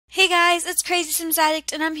guys, it's Crazy Sims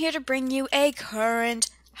Addict, and I'm here to bring you a current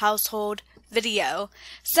household video.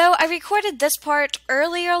 So I recorded this part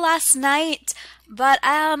earlier last night, but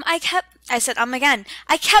I kept saying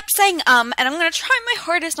and I'm gonna try my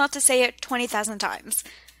hardest not to say it 20,000 times.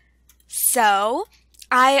 So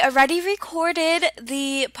I already recorded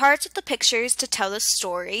the parts with the pictures to tell the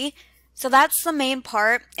story. So that's the main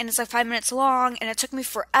part, and it's like 5 minutes long, and it took me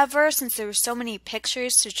forever since there were so many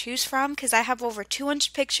pictures to choose from, because I have over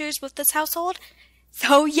 200 pictures with this household.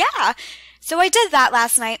 So yeah, so I did that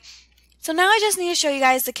last night. So now I just need to show you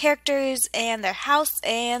guys the characters and their house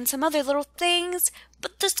and some other little things,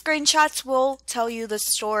 but the screenshots will tell you the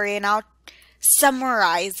story, and I'll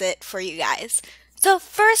summarize it for you guys. So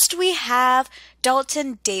first we have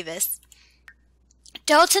Dalton Davis.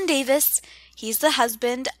 Dalton Davis, he's the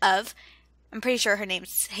husband of, I'm pretty sure her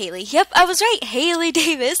name's Haley. Yep, I was right, Haley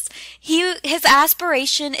Davis. His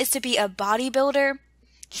aspiration is to be a bodybuilder.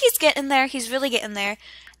 He's getting there, he's really getting there.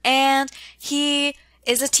 And he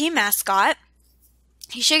is a team mascot.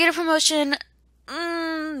 He should get a promotion,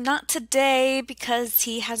 not today because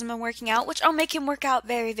he hasn't been working out, which I'll make him work out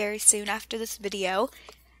very, very soon after this video.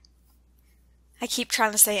 I keep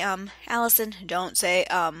trying to say, Allison, don't say,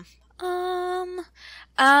 oh,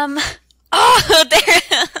 there.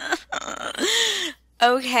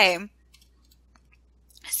 Okay.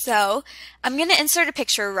 So, I'm going to insert a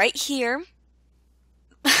picture right here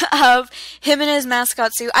of him in his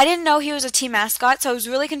mascot suit. I didn't know he was a team mascot, so I was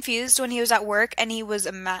really confused when he was at work and he was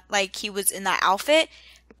he was in that outfit.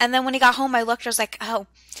 And then when he got home, I looked, I was like, oh,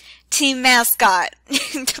 team mascot.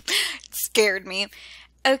 It scared me.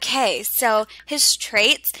 Okay, so his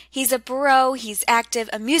traits, he's a bro, he's active,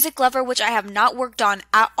 a music lover, which I have not worked on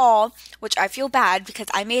at all, which I feel bad because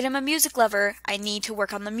I made him a music lover. I need to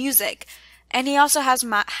work on the music. And he also has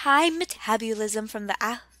high metabolism from the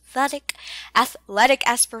athletic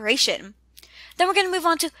aspiration. Then we're going to move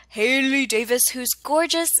on to Haley Davis, who's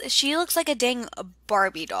gorgeous. She looks like a dang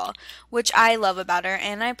Barbie doll, which I love about her,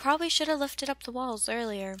 and I probably should have lifted up the walls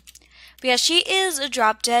earlier. But yeah, she is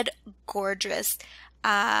drop dead gorgeous.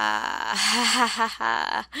 I'm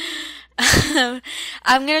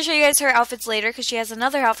going to show you guys her outfits later because she has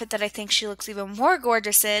another outfit that I think she looks even more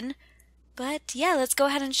gorgeous in. But yeah, let's go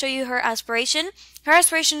ahead and show you her aspiration. Her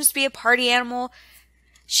aspiration is to be a party animal.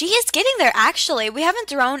 She is getting there, actually. We haven't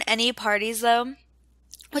thrown any parties, though,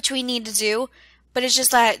 which we need to do. But it's just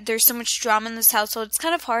that there's so much drama in this household. It's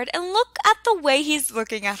kind of hard. And look at the way he's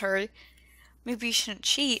looking at her. Maybe you shouldn't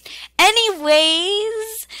cheat.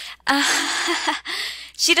 Anyways,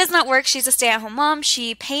 she does not work. She's a stay-at-home mom.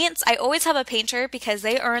 She paints. I always have a painter because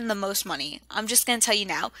they earn the most money. I'm just going to tell you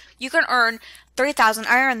now. You can earn $3,000.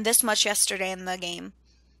 I earned this much yesterday in the game.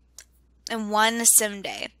 In one sim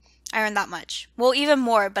day. I earned that much. Well, even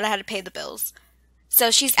more, but I had to pay the bills.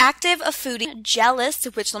 So she's active, a foodie, jealous,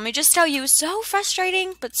 which let me just tell you is so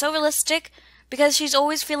frustrating, but so realistic because she's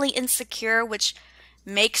always feeling insecure, which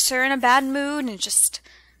makes her in a bad mood and just,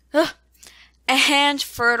 and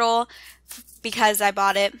fertile because I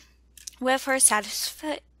bought it with her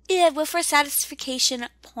satisfaction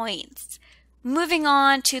points. Moving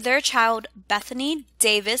on to their child Bethany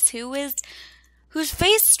Davis, whose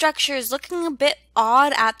face structure is looking a bit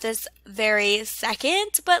odd at this very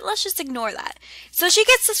second, but let's just ignore that. So she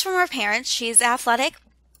gets this from her parents. She's athletic.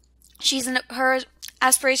 Her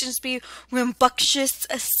aspirations to be rambunctious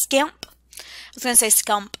scamp. I was going to say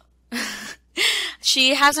scump.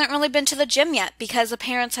 She hasn't really been to the gym yet because the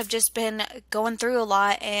parents have just been going through a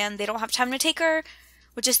lot and they don't have time to take her,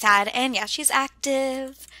 which is sad. And yeah, she's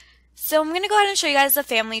active. So I'm going to go ahead and show you guys the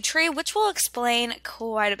family tree, which will explain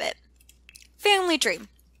quite a bit. Family tree.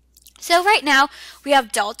 So right now we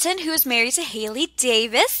have Dalton, who is married to Haley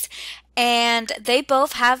Davis, and they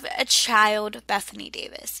both have a child, Bethany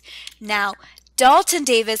Davis. Now, Dalton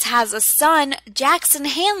Davis has a son, Jackson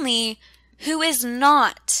Hanley, who is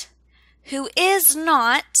not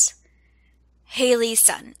Haley's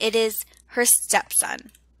son. It is her stepson.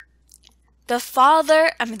 Yep,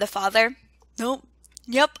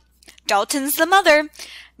 Dalton's the mother.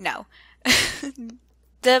 No.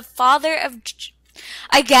 The father of,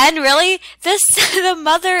 again, really? The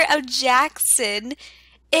mother of Jackson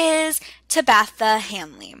is Tabitha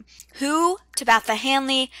Hanley, who, Tabitha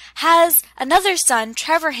Hanley, has another son,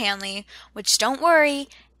 Trevor Hanley, which don't worry,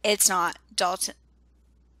 it's not Dalton's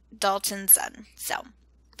son. So,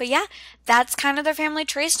 but yeah, that's kind of their family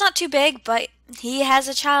tree. It's not too big, but he has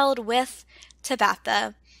a child with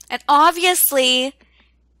Tabitha. And obviously,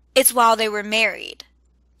 it's while they were married.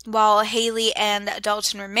 While Haley and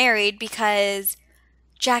Dalton were married because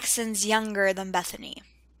Jackson's younger than Bethany.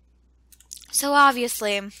 So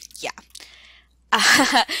obviously, yeah.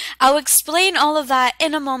 I'll explain all of that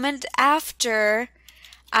in a moment after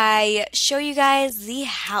I show you guys the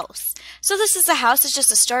house. So this is the house. It's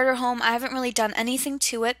just a starter home. I haven't really done anything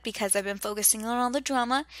to it because I've been focusing on all the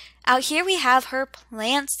drama. Out here we have her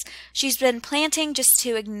plants. She's been planting just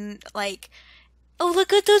to, like, oh,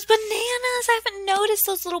 look at those bananas. I haven't noticed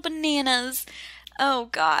those little bananas. Oh,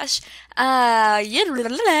 gosh.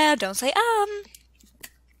 Yeah, don't say,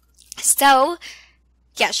 So,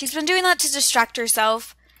 yeah, she's been doing that to distract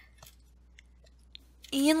herself.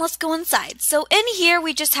 And let's go inside. So in here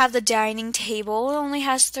we just have the dining table. It only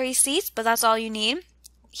has 3 seats, but that's all you need.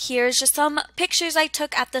 Here's just some pictures I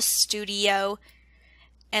took at the studio.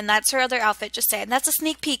 And that's her other outfit, just saying. That's a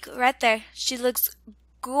sneak peek right there. She looks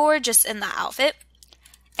gorgeous in that outfit.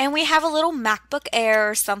 And we have a little MacBook Air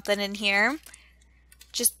or something in here.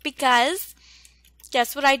 Just because.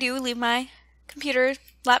 That's what I do. Leave my computer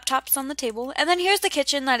laptops on the table. And then here's the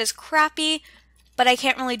kitchen that is crappy. But I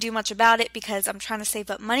can't really do much about it because I'm trying to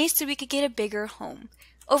save up money so we could get a bigger home.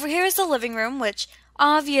 Over here is the living room, which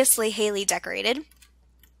obviously Haley decorated.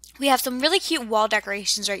 We have some really cute wall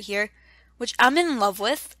decorations right here, which I'm in love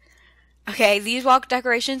with. Okay, these wall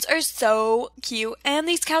decorations are so cute, and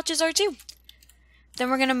these couches are too.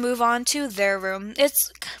 Then we're going to move on to their room.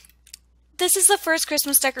 This is the first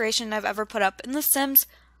Christmas decoration I've ever put up in The Sims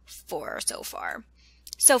 4 so far.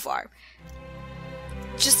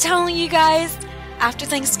 Just telling you guys, after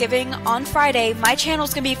Thanksgiving on Friday, my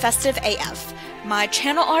channel's going to be festive AF. My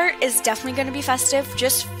channel art is definitely going to be festive,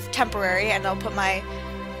 just temporary, and I'll put my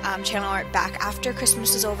channel art back after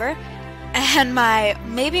Christmas is over. And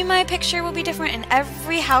maybe my picture will be different in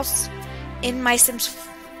every house in my Sims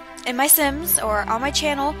or on my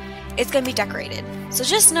channel. It's going to be decorated. So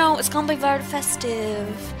just know it's going to be very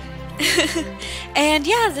festive. And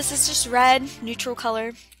yeah, this is just red, neutral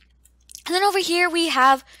color. And then over here we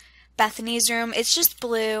have Bethany's room. It's just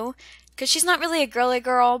blue because she's not really a girly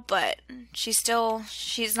girl, but she's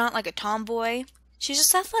not like a tomboy. She's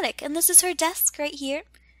just athletic. And this is her desk right here.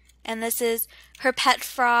 And this is her pet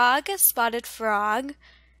frog, Spotted Frog,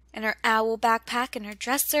 and her owl backpack and her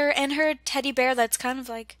dresser and her teddy bear that's kind of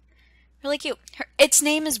like really cute. Its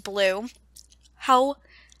name is Blue. How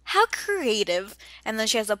creative. And then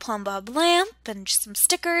she has a plumb bob lamp and some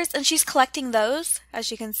stickers, and she's collecting those.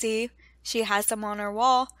 As you can see, she has some on her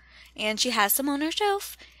wall and she has some on her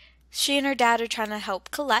shelf. She and her dad are trying to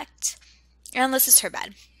help collect. And this is her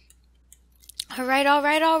bed.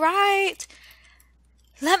 Alright.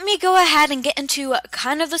 Let me go ahead and get into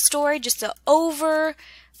kind of the story, just an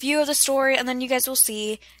overview of the story, and then you guys will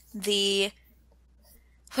see the,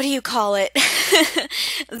 what do you call it?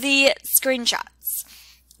 The screenshots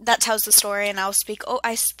that tells the story, and I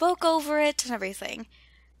spoke over it and everything.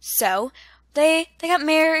 So, they got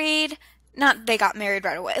married. Not they got married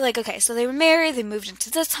right away. Like, okay, so they were married, they moved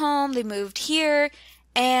into this home, they moved here,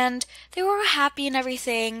 and they were all happy and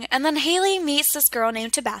everything. And then Haley meets this girl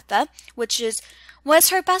named Tabitha, which was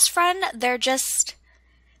her best friend. They're just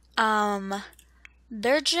good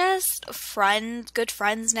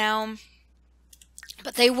friends now.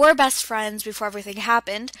 But they were best friends before everything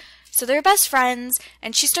happened. So they're best friends,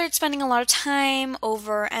 and she started spending a lot of time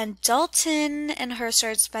over, and Dalton and her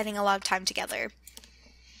started spending a lot of time together.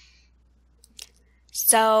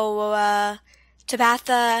 So,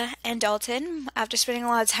 Tabitha and Dalton, after spending a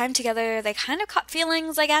lot of time together, they kind of caught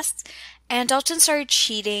feelings, I guess, and Dalton started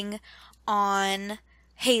cheating on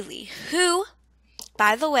Haley, who,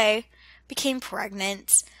 by the way, became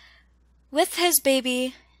pregnant with his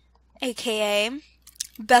baby, aka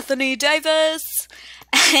Bethany Davis.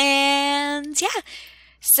 And yeah,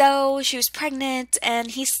 so she was pregnant,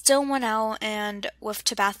 and he still went out and with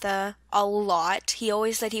Tabitha a lot. He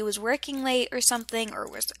always said he was working late or something, or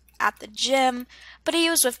was at the gym, but he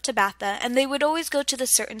was with Tabitha, and they would always go to the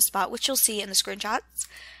certain spot, which you'll see in the screenshots,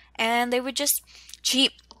 and they would just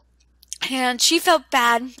cheat. And she felt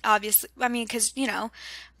bad, obviously, I mean, because,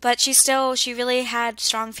 but she really had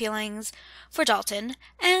strong feelings for Dalton,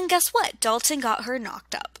 and guess what? Dalton got her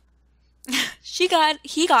knocked up. He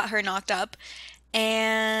got her knocked up,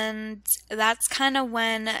 and that's kind of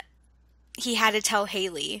when he had to tell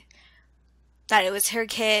Haley that it was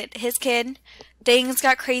his kid. Things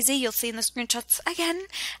got crazy. You'll see in the screenshots again.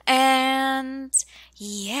 And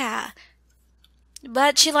yeah.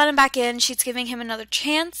 But she let him back in. She's giving him another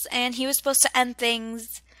chance, and he was supposed to end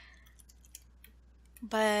things.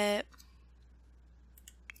 But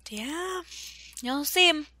yeah, you'll see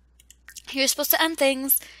him. He was supposed to end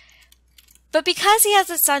things. But because he has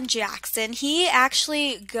a son, Jackson, he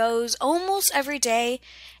actually goes almost every day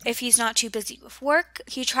if he's not too busy with work.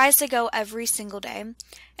 He tries to go every single day.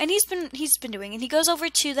 And he's been doing it. He goes over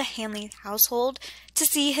to the Hanley household to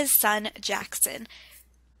see his son, Jackson.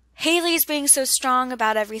 Haley's being so strong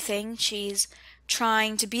about everything. She's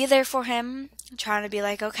trying to be there for him, trying to be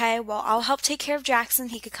like, okay, well, I'll help take care of Jackson.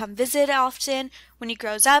 He could come visit often when he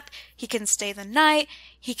grows up. He can stay the night.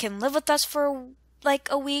 He can live with us for like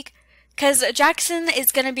a week. Because Jackson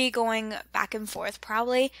is going to be going back and forth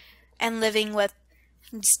probably and living with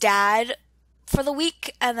his dad for the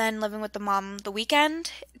week and then living with the mom the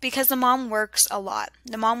weekend because the mom works a lot.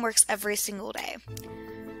 The mom works every single day.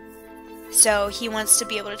 So he wants to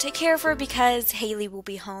be able to take care of her because Haley will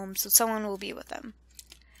be home, so someone will be with them.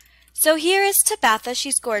 So here is Tabitha.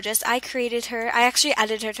 She's gorgeous. I created her. I actually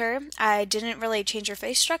edited her. I didn't really change her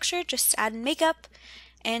face structure, just added makeup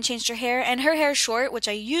and changed her hair. And her hair is short, which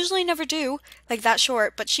I usually never do, like that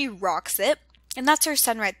short, but she rocks it. And that's her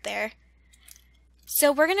son right there.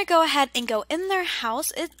 So we're going to go ahead and go in their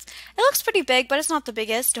house. It looks pretty big, but it's not the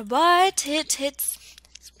biggest, but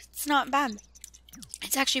it's not bad.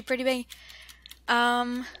 It's actually pretty big.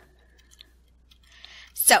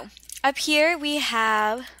 So up here we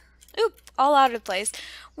have, all out of place.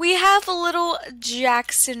 We have a little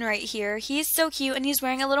Jackson right here. He's so cute and he's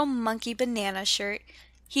wearing a little monkey banana shirt.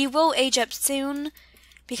 He will age up soon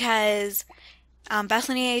because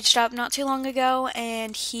Bethany aged up not too long ago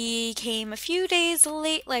and he came a few days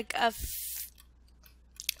late, like a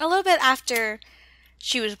little bit after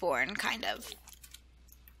she was born, kind of.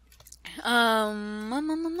 So I'm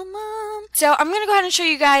going to go ahead and show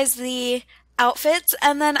you guys the outfits,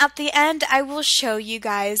 and then at the end I will show you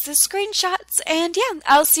guys the screenshots, and yeah,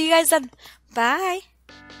 I'll see you guys then. Bye.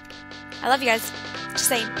 I love you guys. Just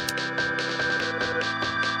saying.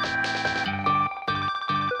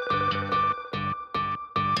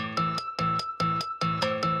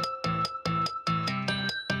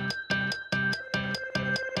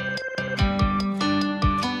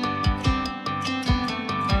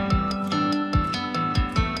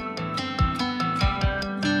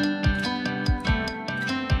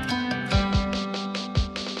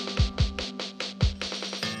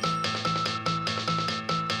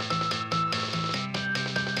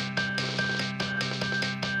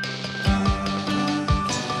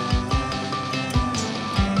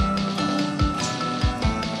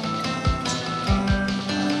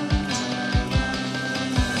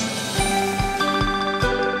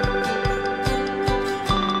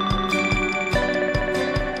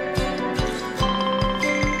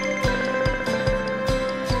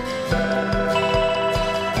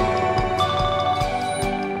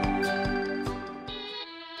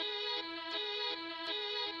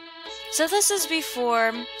 So this is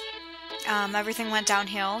before everything went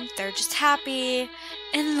downhill. They're just happy,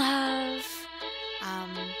 in love.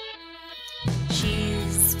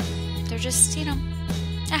 They're just, you know,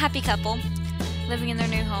 a happy couple living in their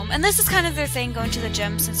new home. And this is kind of their thing, going to the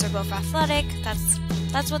gym since they're both athletic.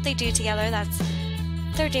 That's what they do together. That's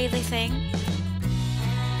their daily thing.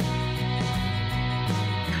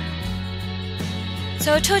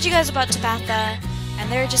 So I told you guys about Tabitha. And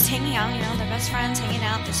they're just hanging out, you know, they're best friends hanging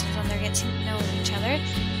out. This is when they're getting to know each other.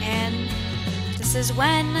 And this is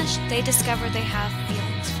when they discover they have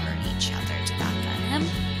feelings for each other, Tabitha and him.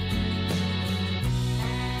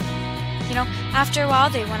 You know, after a while,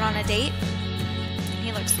 they went on a date.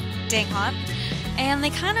 He looks dang hot. And they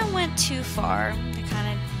kind of went too far. They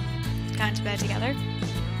kind of got into bed together.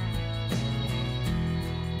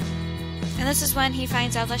 And this is when he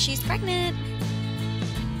finds out that she's pregnant.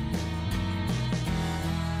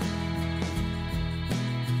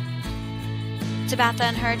 Tabitha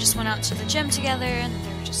and her just went out to the gym together, and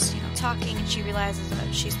they were just, you know, talking, and she realizes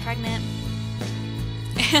that she's pregnant.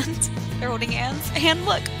 And they're holding hands, and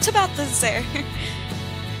look, Tabitha's there.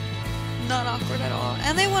 Not awkward at all.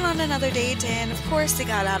 And they went on another date, and of course they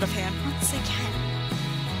got out of hand once again.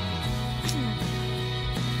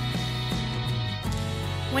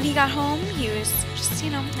 When he got home, he was just,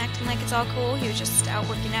 you know, acting like it's all cool. He was just out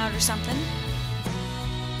working out or something.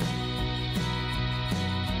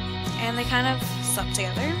 And they kind of slept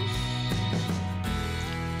together.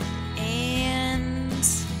 And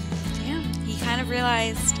yeah, he kind of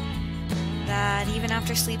realized that even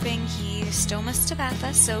after sleeping, he still missed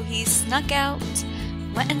Tabitha, so he snuck out,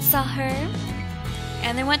 went and saw her,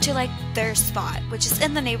 and they went to like their spot, which is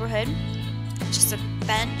in the neighborhood, just a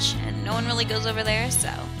bench, and no one really goes over there,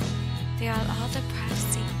 so they are all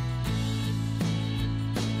depressed.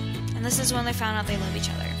 And this is when they found out they love each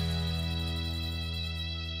other.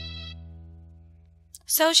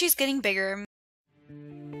 So she's getting bigger.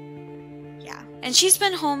 And she's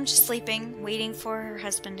been home just sleeping, waiting for her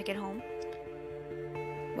husband to get home,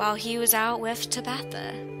 while he was out with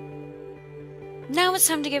Tabitha. Now it's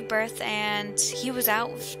time to give birth, and he was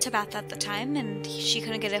out with Tabitha at the time, and she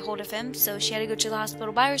couldn't get a hold of him, so she had to go to the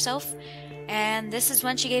hospital by herself. And this is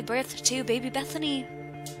when she gave birth to baby Bethany.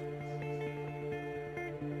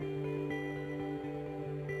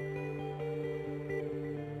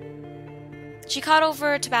 She called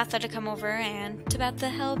over Tabitha to come over, and Tabitha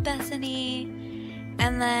held Bethany.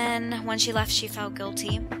 And then when she left, she felt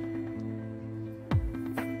guilty.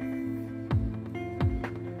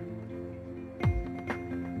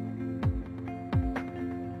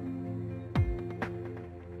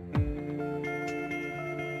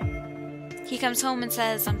 He comes home and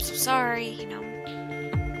says, "I'm so sorry,"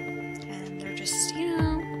 and they're just,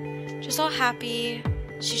 just all happy.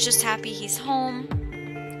 She's just happy he's home.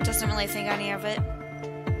 Doesn't really think any of it.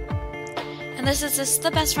 And this is just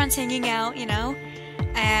the best friends hanging out,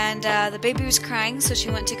 And the baby was crying, so she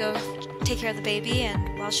went to go take care of the baby.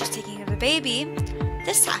 And while she was taking care of the baby,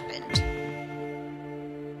 this happened.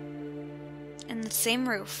 In the same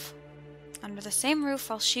roof. Under the same roof,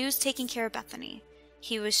 while she was taking care of Bethany,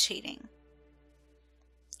 he was cheating.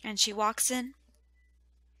 And she walks in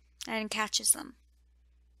and catches them.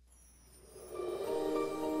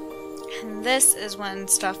 And this is when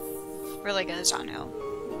stuff really goes downhill.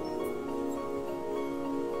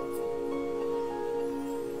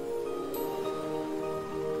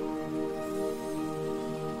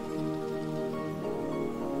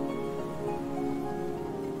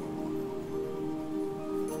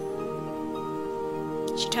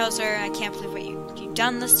 She tells her, "I can't believe what you've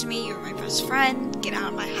done this to me. You're my best friend. Get out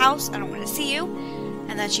of my house. I don't want to see you."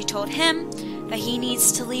 And then she told him that he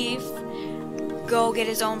needs to leave, go get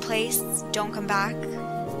his own place, don't come back.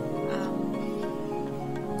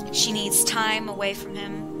 She needs time away from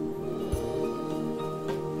him.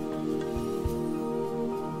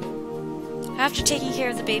 After taking care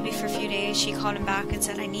of the baby for a few days, she called him back and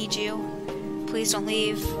said, "I need you. Please don't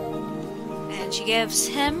leave." And she gives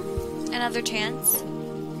him another chance.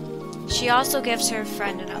 She also gives her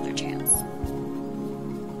friend another chance.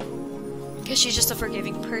 Because she's just a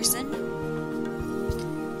forgiving person.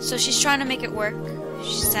 So she's trying to make it work.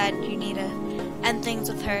 She said, "You need to end things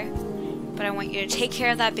with her, but I want you to take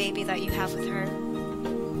care of that baby that you have with her."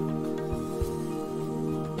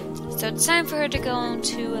 So it's time for her to go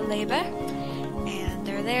into labor, and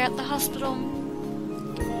they're there at the hospital.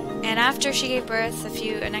 And after she gave birth,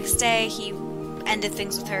 next day, he ended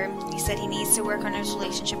things with her. He said he needs to work on his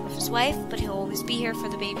relationship with his wife, but he'll always be here for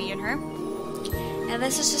the baby and her. And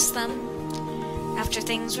this is just them. After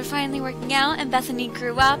things were finally working out, and Bethany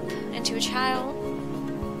grew up into a child.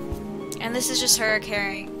 And this is just her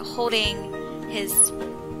holding his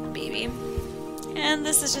baby. And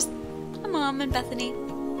this is just a mom and Bethany.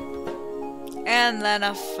 And then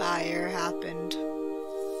a fire happened.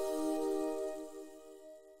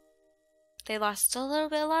 They lost a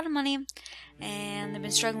lot of money, and they've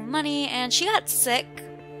been struggling with money, and she got sick.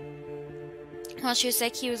 While she was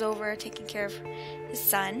sick, he was over taking care of his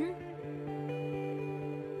son.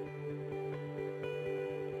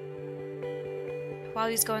 While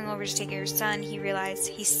he was going over to take care of his son, he realized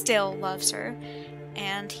he still loves her,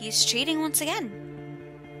 and he's cheating once again.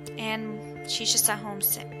 And she's just at home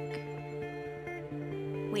sick,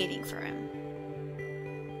 waiting for him.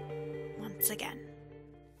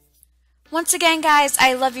 Once again, guys,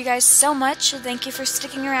 I love you guys so much. Thank you for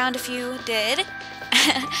sticking around if you did.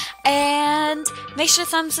 And make sure to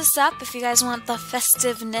thumbs this up if you guys want the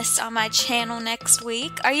festiveness on my channel next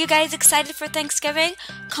week. Are you guys excited for Thanksgiving?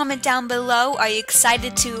 Comment down below. Are you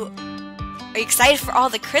excited for all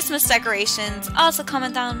the Christmas decorations? Also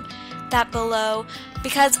comment down that below,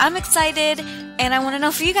 because I'm excited and I want to know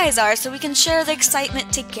if you guys are, so we can share the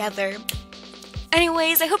excitement together.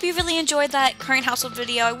 Anyways, I hope you really enjoyed that current household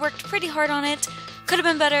video. I worked pretty hard on it. Could have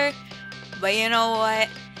been better, but you know what?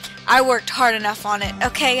 I worked hard enough on it.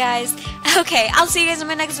 Okay, guys? Okay, I'll see you guys in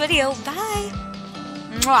my next video. Bye!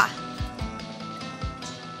 Mwah!